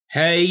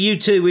Hey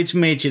YouTube, it's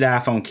Mitch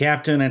at iPhone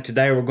Captain, and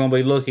today we're going to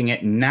be looking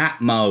at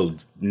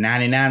NightMode,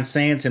 99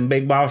 cents in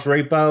BigBoss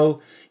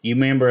Repo. You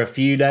remember a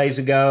few days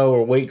ago,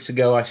 or weeks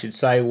ago I should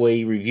say,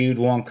 we reviewed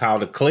one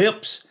called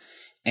Eclipse,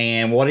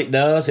 and what it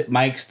does, it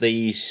makes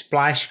the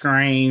splash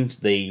screens,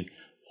 the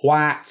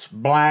whites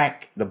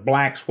black, the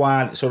blacks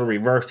white. It sort of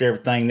reversed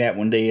everything that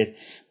one did.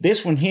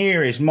 This one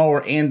here is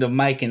more into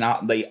making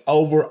the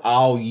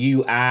overall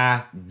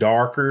UI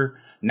darker.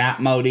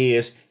 NightMode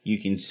is, you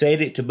can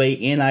set it to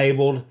be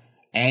enabled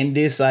and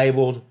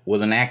disabled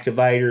with an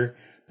activator.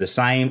 The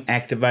same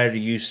activator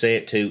you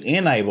set to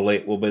enable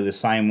it will be the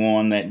same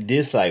one that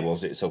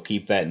disables it, so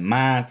keep that in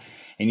mind.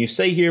 And you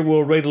see here,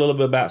 we'll read a little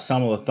bit about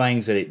some of the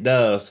things that it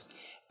does.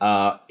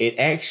 It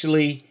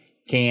actually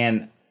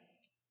can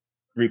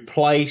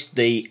replace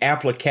the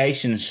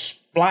application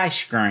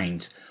splash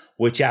screens,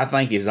 which I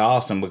think is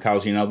awesome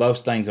because, you know, those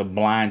things will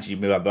blind you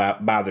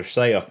by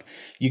themselves.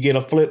 You get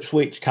a flip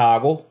switch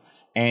toggle.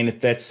 And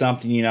if that's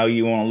something, you know,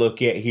 you want to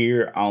look at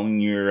here on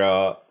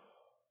your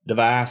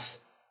device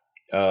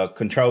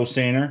control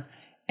center,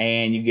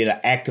 and you get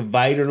an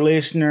activator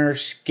listener,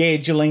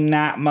 scheduling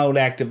NightMode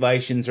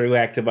activation through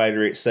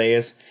activator, it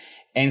says.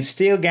 And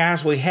still,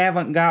 guys, we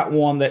haven't got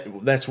one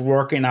that's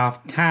working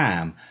off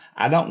time.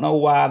 I don't know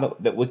why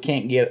that we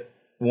can't get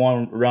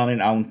one running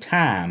on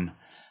time.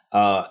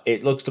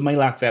 It looks to me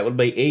like that would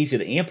be easy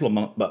to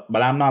implement,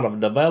 but I'm not a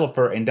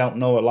developer and don't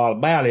know a lot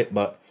about it.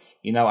 But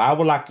you know, I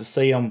would like to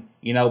see them,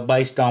 you know,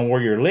 based on where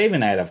you're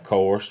living at, of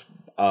course,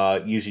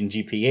 using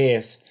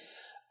GPS.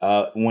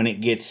 When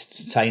it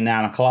gets, say,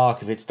 9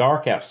 o'clock, if it's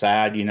dark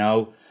outside, you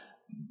know,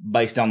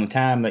 based on the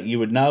time that you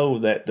would know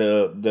that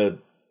the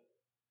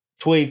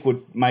tweak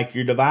would make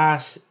your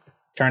device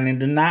turn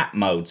into night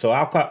mode. So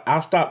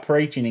I'll stop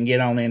preaching and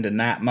get on into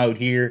night mode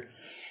here.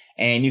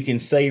 And you can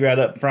see right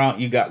up front,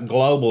 you got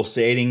global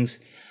settings.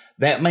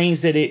 That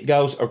means that it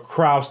goes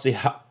across the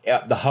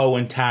whole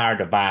entire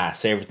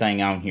device.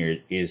 Everything on here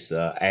is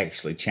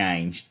actually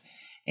changed.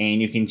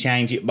 And you can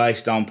change it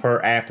based on per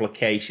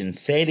application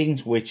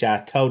settings, which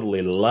I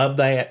totally love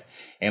that.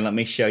 And let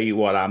me show you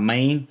what I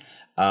mean.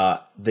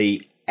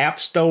 The App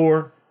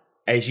Store,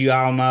 as you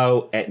all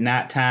know, at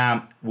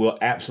nighttime will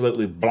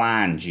absolutely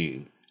blind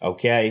you.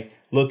 Okay?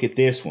 Look at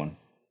this one.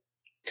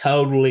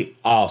 Totally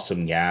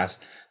awesome, guys.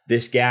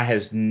 This guy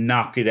has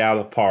knocked it out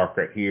of the park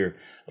right here,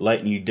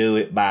 letting you do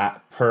it by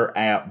per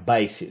app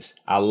basis.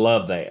 I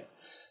love that.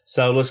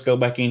 So let's go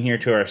back in here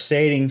to our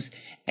settings.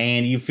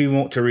 And if you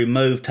want to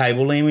remove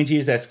table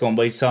images, that's going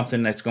to be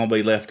something that's going to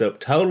be left up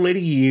totally to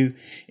you.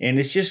 And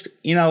it's just,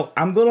 you know,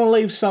 I'm going to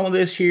leave some of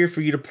this here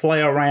for you to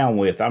play around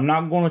with. I'm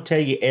not going to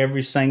tell you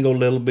every single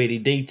little bitty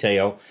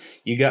detail.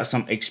 You got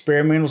some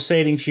experimental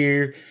settings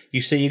here. You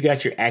see you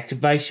got your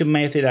activation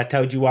method. I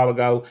told you a while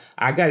ago,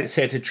 I got it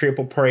set to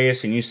triple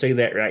press, and you see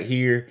that right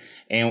here.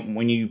 And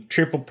when you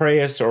triple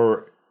press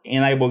or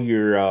enable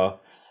your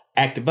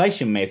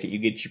activation method, you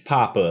get your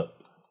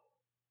pop-up.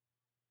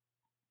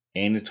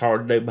 And it's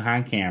hard to do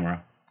behind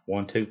camera.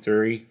 1, 2,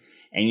 3.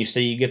 And you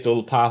see you get the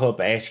little pop-up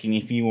asking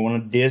if you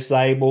want to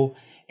disable.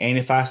 And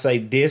if I say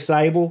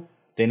disable,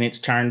 then it's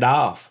turned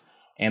off.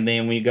 And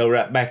then when you go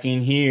right back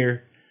in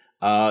here,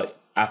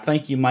 I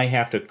think you may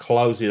have to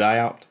close it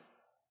out,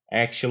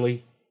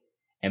 actually,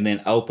 and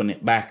then open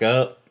it back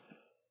up.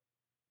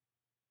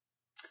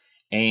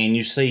 And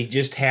you see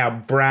just how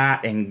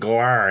bright and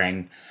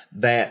glaring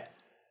that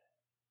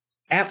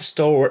App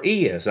Store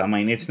is. I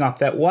mean, it's not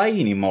that way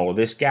anymore.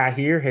 This guy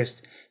here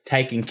has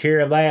taken care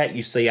of that.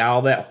 You see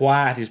all that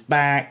white is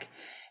back.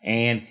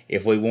 And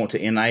if we want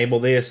to enable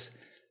this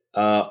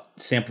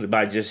simply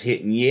by just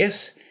hitting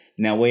yes,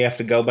 now we have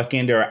to go back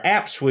into our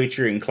app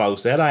switcher and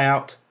close that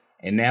out.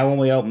 And now when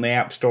we open the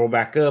App Store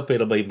back up,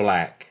 it'll be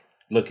black.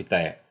 Look at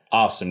that.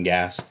 Awesome,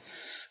 guys.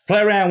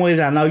 Play around with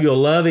it. I know you'll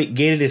love it.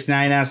 Get it. It's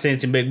 99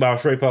 cents in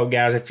BigBoss Repo,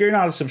 guys. If you're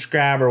not a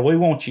subscriber, we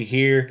want you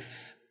here.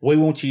 We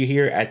want you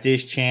here at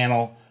this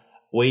channel.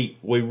 We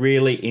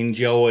really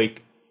enjoy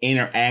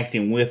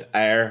interacting with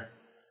our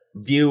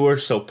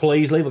viewers. So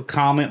please leave a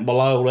comment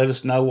below. Let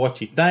us know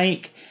what you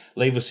think.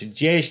 Leave a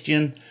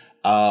suggestion.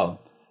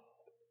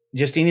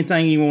 Just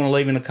anything you want to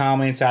leave in the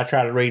comments. I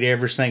try to read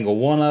every single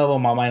one of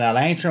them. I may not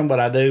answer them, but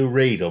I do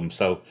read them.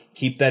 So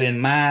keep that in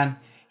mind.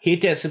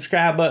 Hit that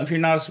subscribe button if you're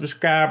not a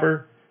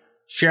subscriber.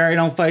 Share it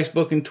on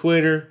Facebook and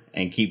Twitter.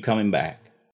 And keep coming back.